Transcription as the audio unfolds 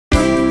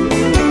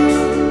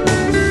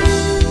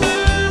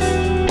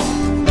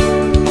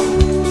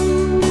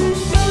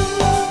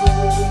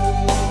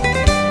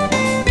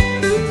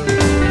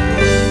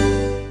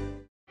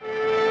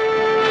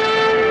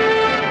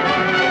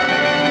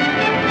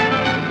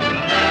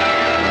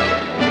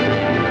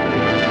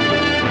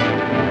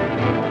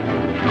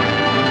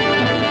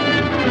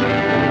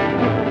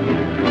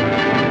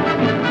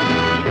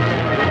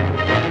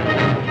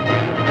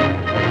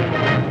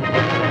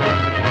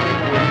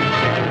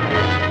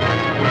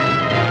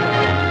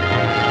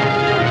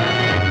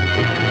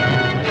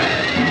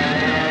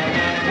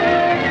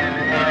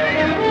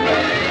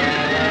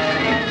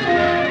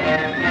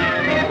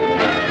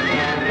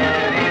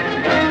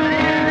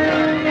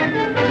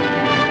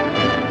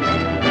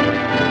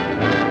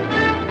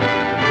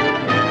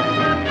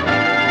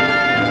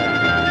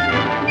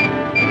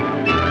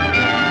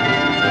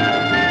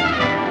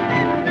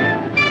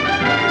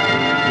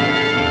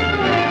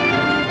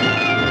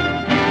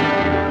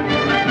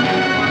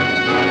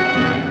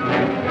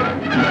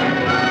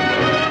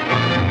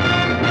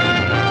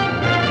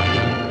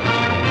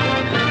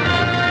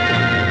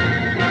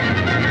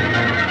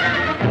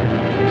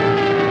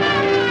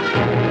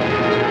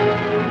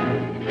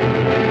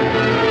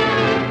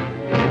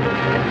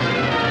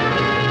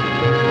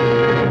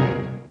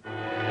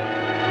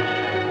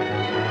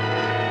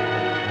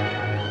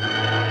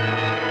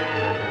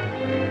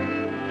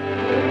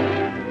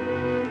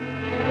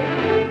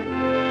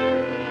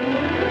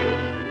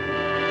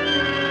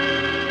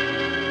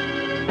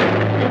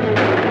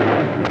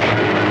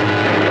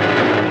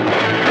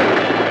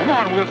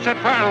set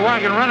fire to the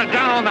wagon and run it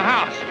down on the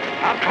house.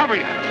 I'll cover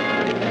you.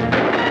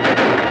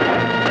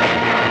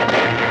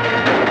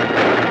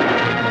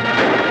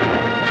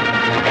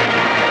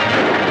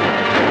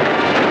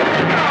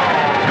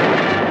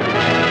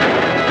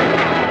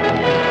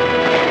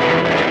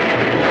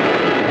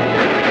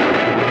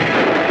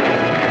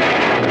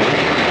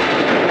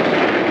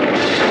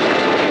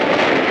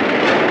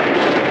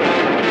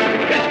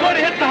 It's going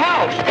to hit the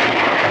house.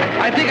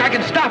 I think I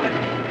can stop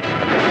it.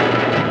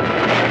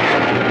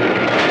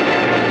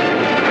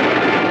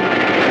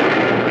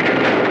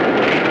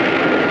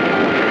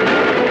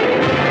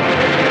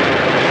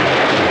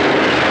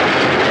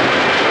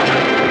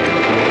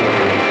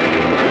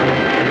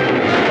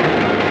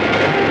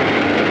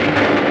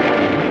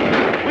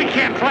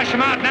 Flush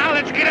him out now.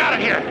 Let's get out of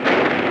here.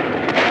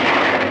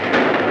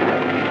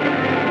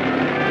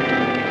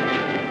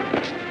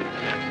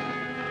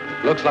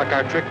 Looks like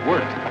our trick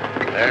worked.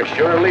 They're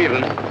sure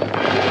leaving.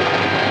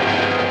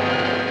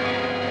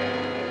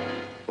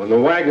 When the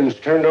wagon's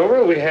turned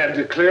over, we had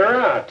to clear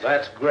out.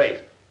 That's great.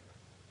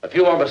 A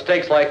few more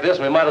mistakes like this,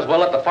 and we might as well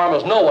let the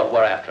farmers know what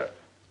we're after.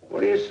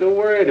 What are you so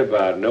worried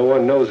about? No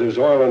one knows there's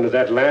oil under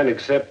that land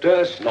except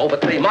us. No,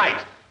 but they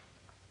might.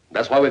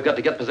 That's why we've got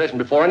to get possession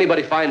before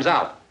anybody finds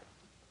out.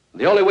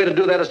 The only way to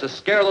do that is to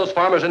scare those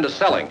farmers into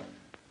selling.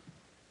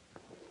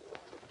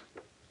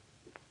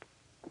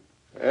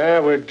 Yeah,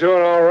 we're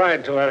doing all right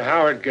until that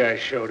Howard guy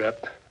showed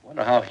up.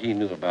 Wonder how he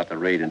knew about the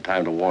raid in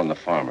time to warn the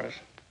farmers.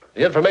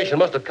 The information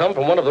must have come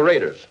from one of the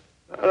raiders.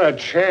 Not a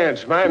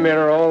chance. My men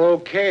are all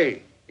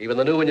okay. Even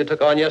the new one you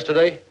took on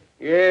yesterday?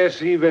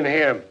 Yes, even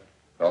him.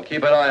 Well,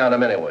 keep an eye on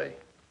him anyway.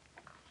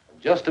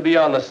 Just to be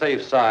on the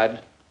safe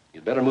side,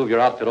 you'd better move your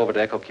outfit over to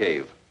Echo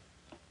Cave.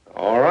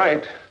 All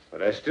right.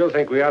 But I still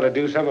think we ought to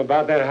do something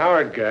about that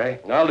Howard guy.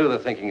 I'll do the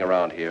thinking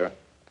around here.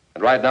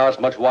 And right now,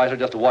 it's much wiser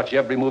just to watch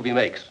every move he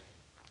makes.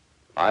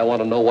 I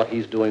want to know what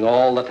he's doing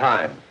all the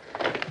time.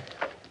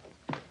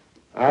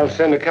 I'll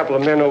send a couple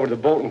of men over to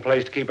the Bolton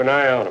place to keep an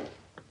eye on him.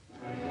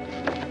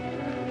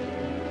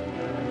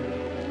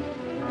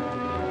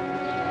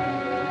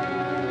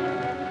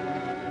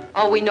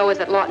 All we know is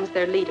that Lawton's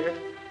their leader.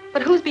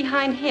 But who's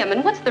behind him,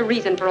 and what's the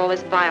reason for all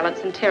this violence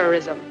and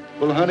terrorism?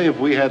 Well, honey, if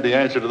we had the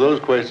answer to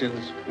those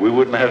questions, we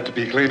wouldn't have to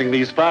be cleaning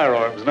these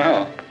firearms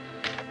now.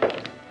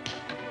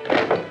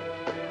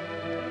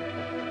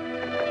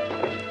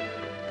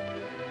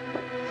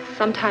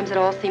 Sometimes it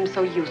all seems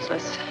so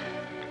useless.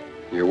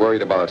 You're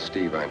worried about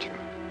Steve, aren't you?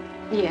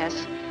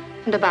 Yes,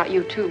 and about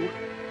you, too.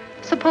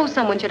 Suppose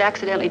someone should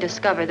accidentally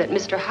discover that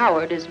Mr.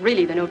 Howard is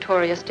really the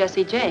notorious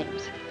Jesse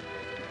James.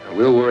 Now,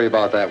 we'll worry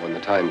about that when the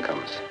time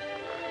comes.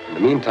 In the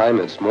meantime,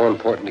 it's more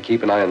important to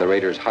keep an eye on the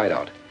raiders'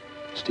 hideout.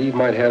 Steve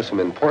might have some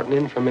important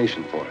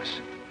information for us.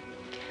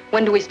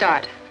 When do we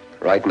start?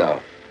 Right now.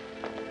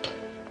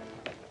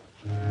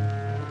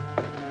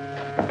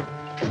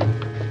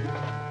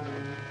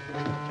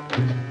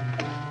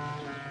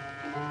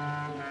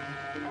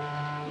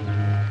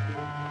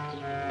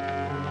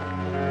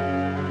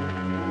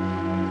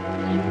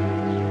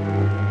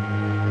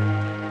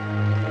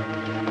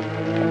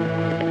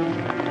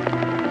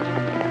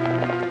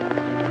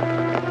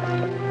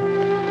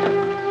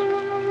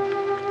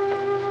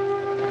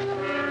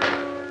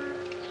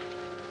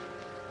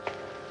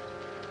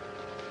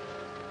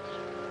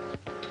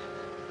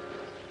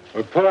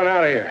 We're pulling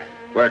out of here.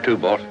 Where to,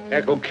 Bolt?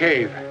 Echo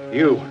Cave.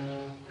 You.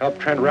 Help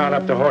Trent round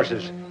up the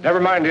horses. Never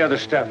mind the other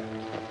stuff.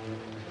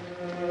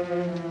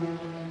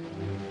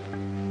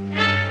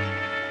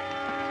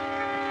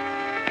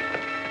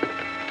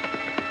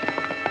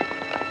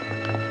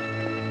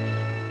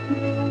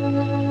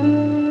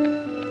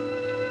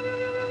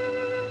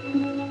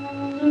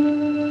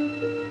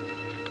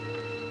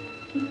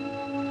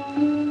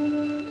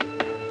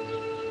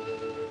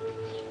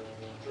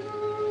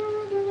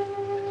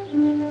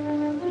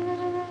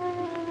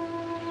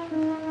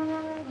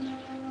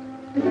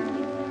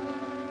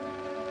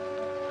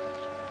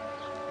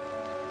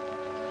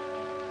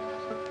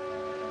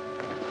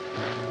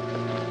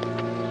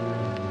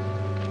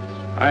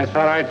 I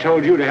thought I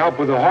told you to help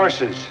with the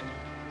horses.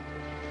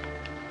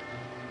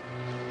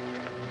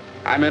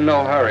 I'm in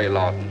no hurry,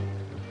 Lawton.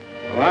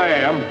 Well, I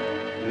am.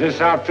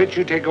 This outfit,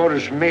 you take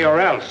orders from me or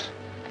else.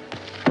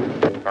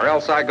 Or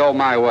else I go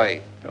my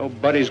way.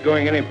 Nobody's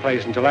going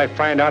anyplace until I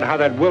find out how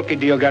that Wilkie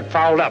deal got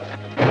fouled up.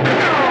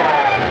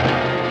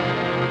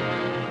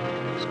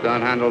 This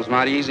gun handle's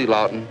mighty easy,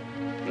 Lawton,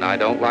 and I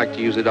don't like to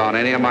use it on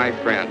any of my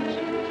friends.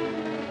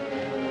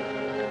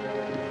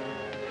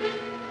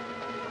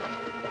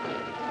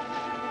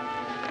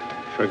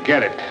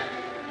 Forget it.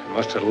 I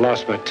must have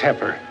lost my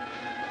temper.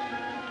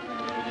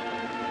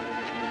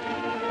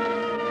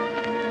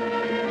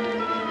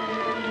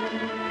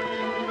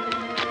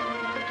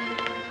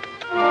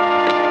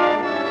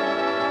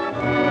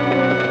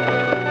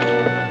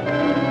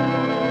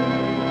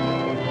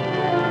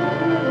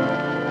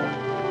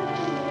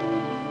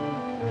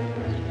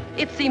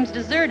 It seems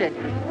deserted.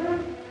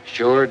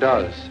 Sure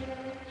does.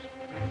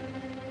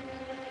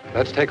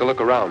 Let's take a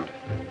look around.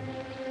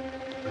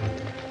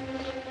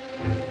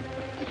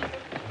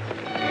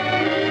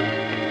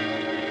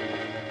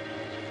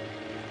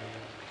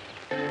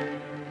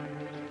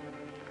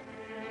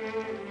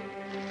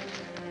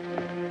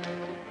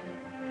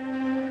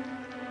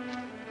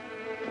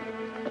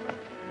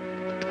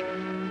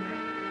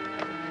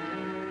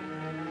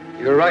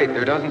 You're right.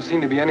 There doesn't seem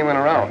to be anyone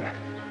around.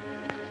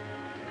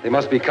 They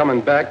must be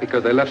coming back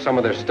because they left some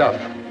of their stuff.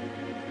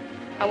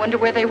 I wonder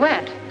where they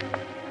went.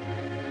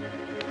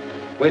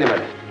 Wait a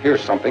minute.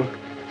 Here's something.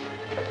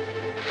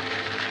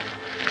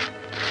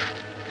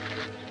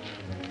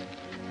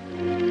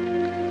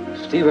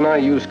 Steve and I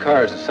used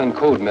cards to send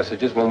code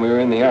messages when we were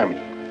in the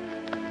Army.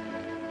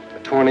 The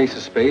torn ace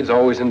of spades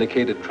always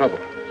indicated trouble.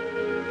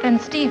 Then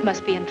Steve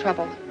must be in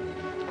trouble.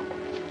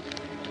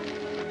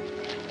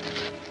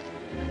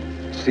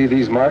 See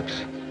these marks?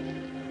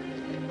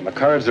 When the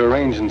cards are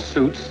arranged in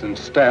suits and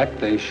stacked,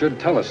 they should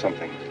tell us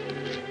something.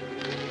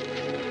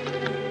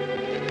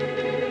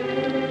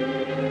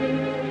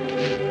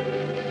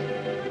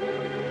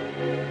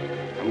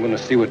 I'm going to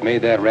see what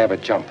made that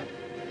rabbit jump.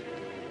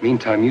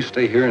 Meantime, you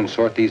stay here and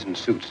sort these in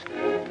suits.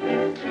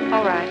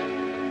 All right.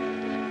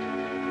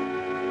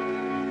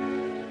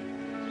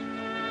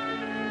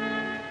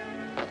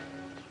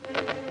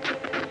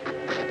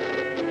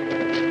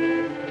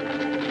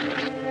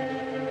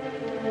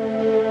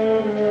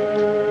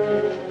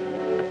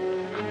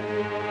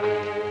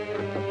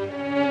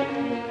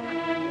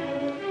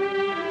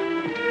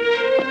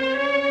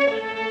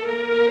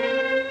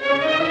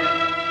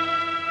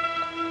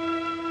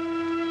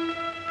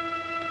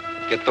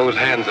 Get those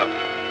hands up.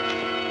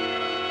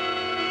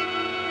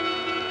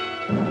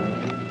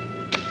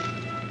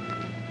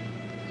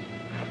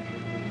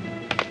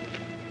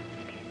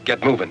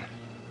 Get moving.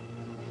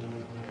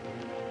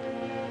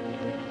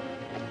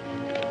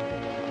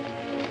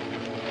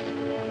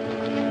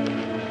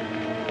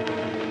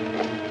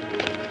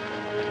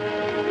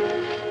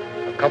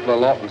 A couple of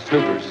Lawton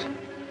snoopers.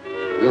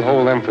 We'll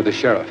hold them for the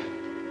sheriff.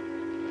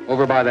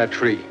 Over by that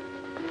tree.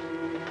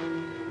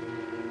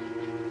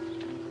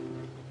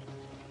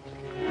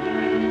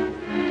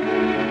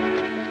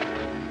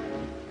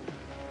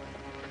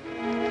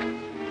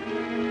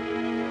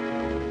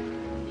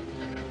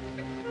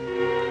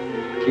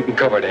 Keep them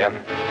covered,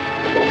 Ann.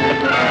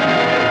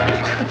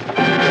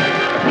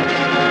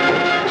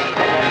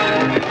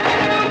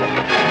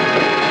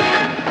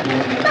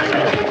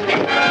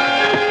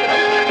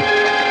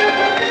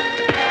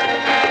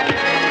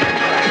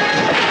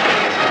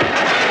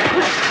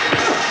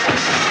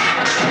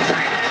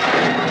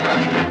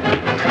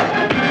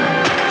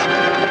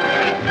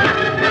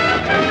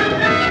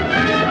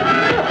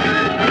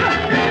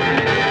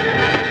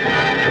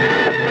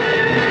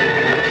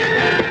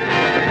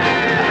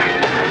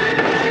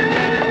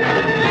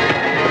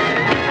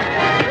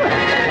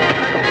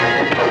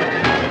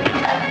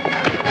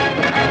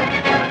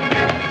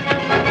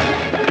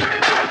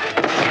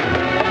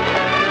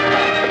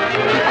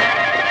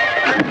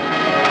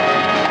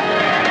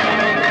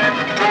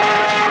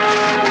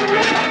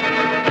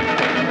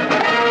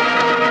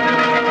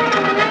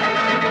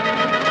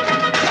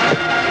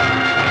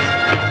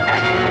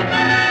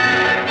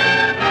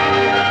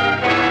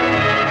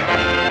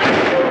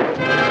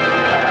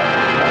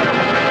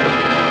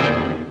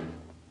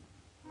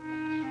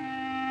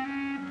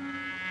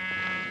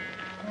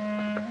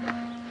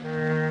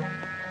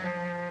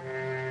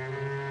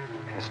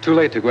 It's too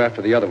late to go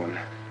after the other one.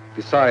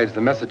 Besides,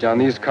 the message on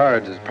these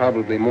cards is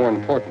probably more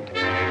important.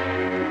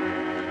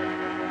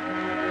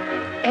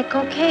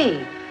 Echo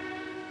Cave.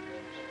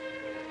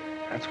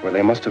 That's where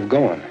they must have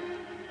gone.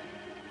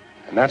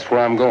 And that's where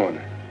I'm going.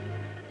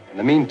 In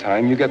the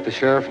meantime, you get the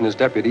sheriff and his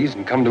deputies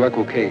and come to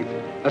Echo Cave.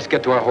 Let's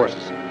get to our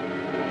horses.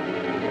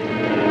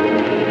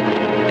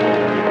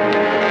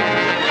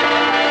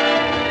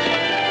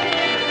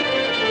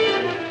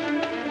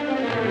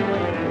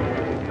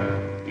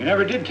 You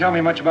never did tell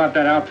me much about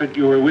that outfit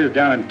you were with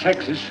down in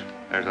Texas.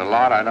 There's a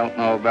lot I don't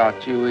know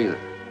about you either.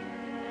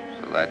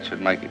 So that should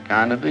make it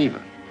kind of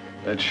even.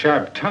 That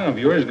sharp tongue of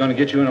yours is going to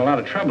get you in a lot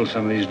of trouble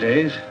some of these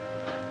days.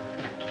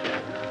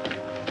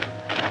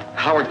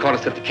 Howard caught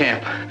us at the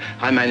camp.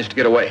 I managed to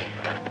get away.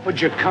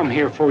 What'd you come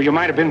here for? You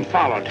might have been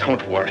followed.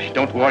 Don't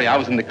worry. I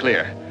was in the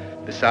clear.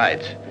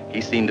 Besides,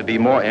 he seemed to be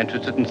more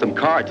interested in some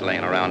cards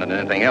laying around than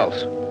anything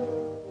else.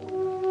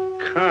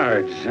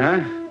 Cards,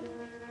 huh?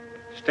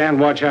 Stand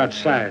watch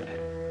outside.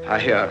 I,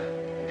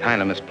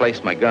 kind of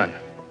misplaced my gun.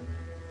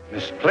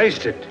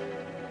 Misplaced it.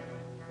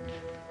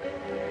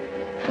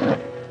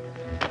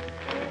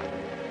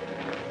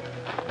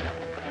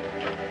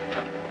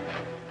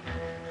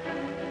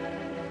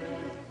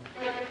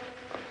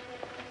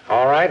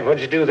 All right, what'd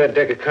you do with that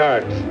deck of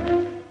cards?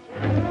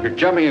 You're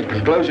jumping at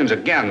conclusions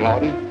again,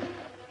 Lawton.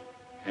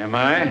 Am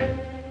I?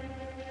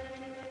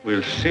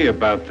 We'll see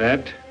about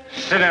that.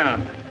 Sit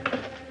down.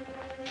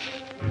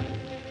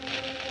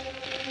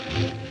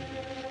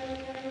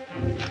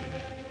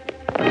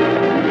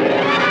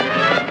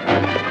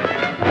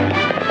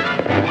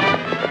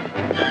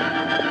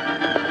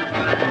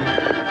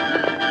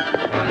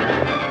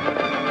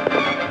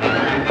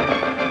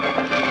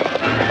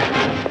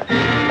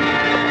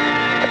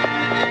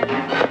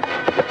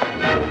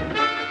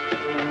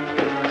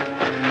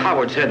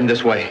 Howard's heading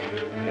this way.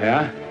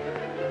 Yeah?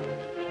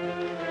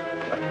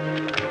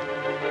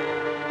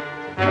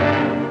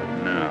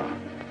 No.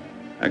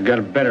 I got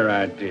a better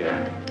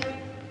idea.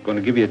 Going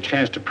to give you a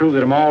chance to prove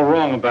that I'm all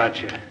wrong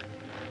about you.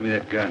 Give me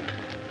that gun.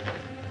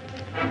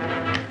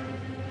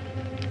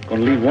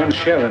 Going to leave one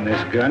shell in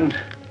this gun.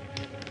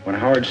 When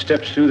Howard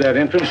steps through that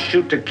entrance,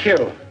 shoot to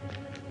kill.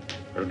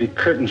 There'll be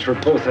curtains for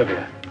both of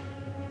you.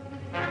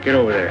 Get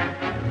over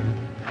there.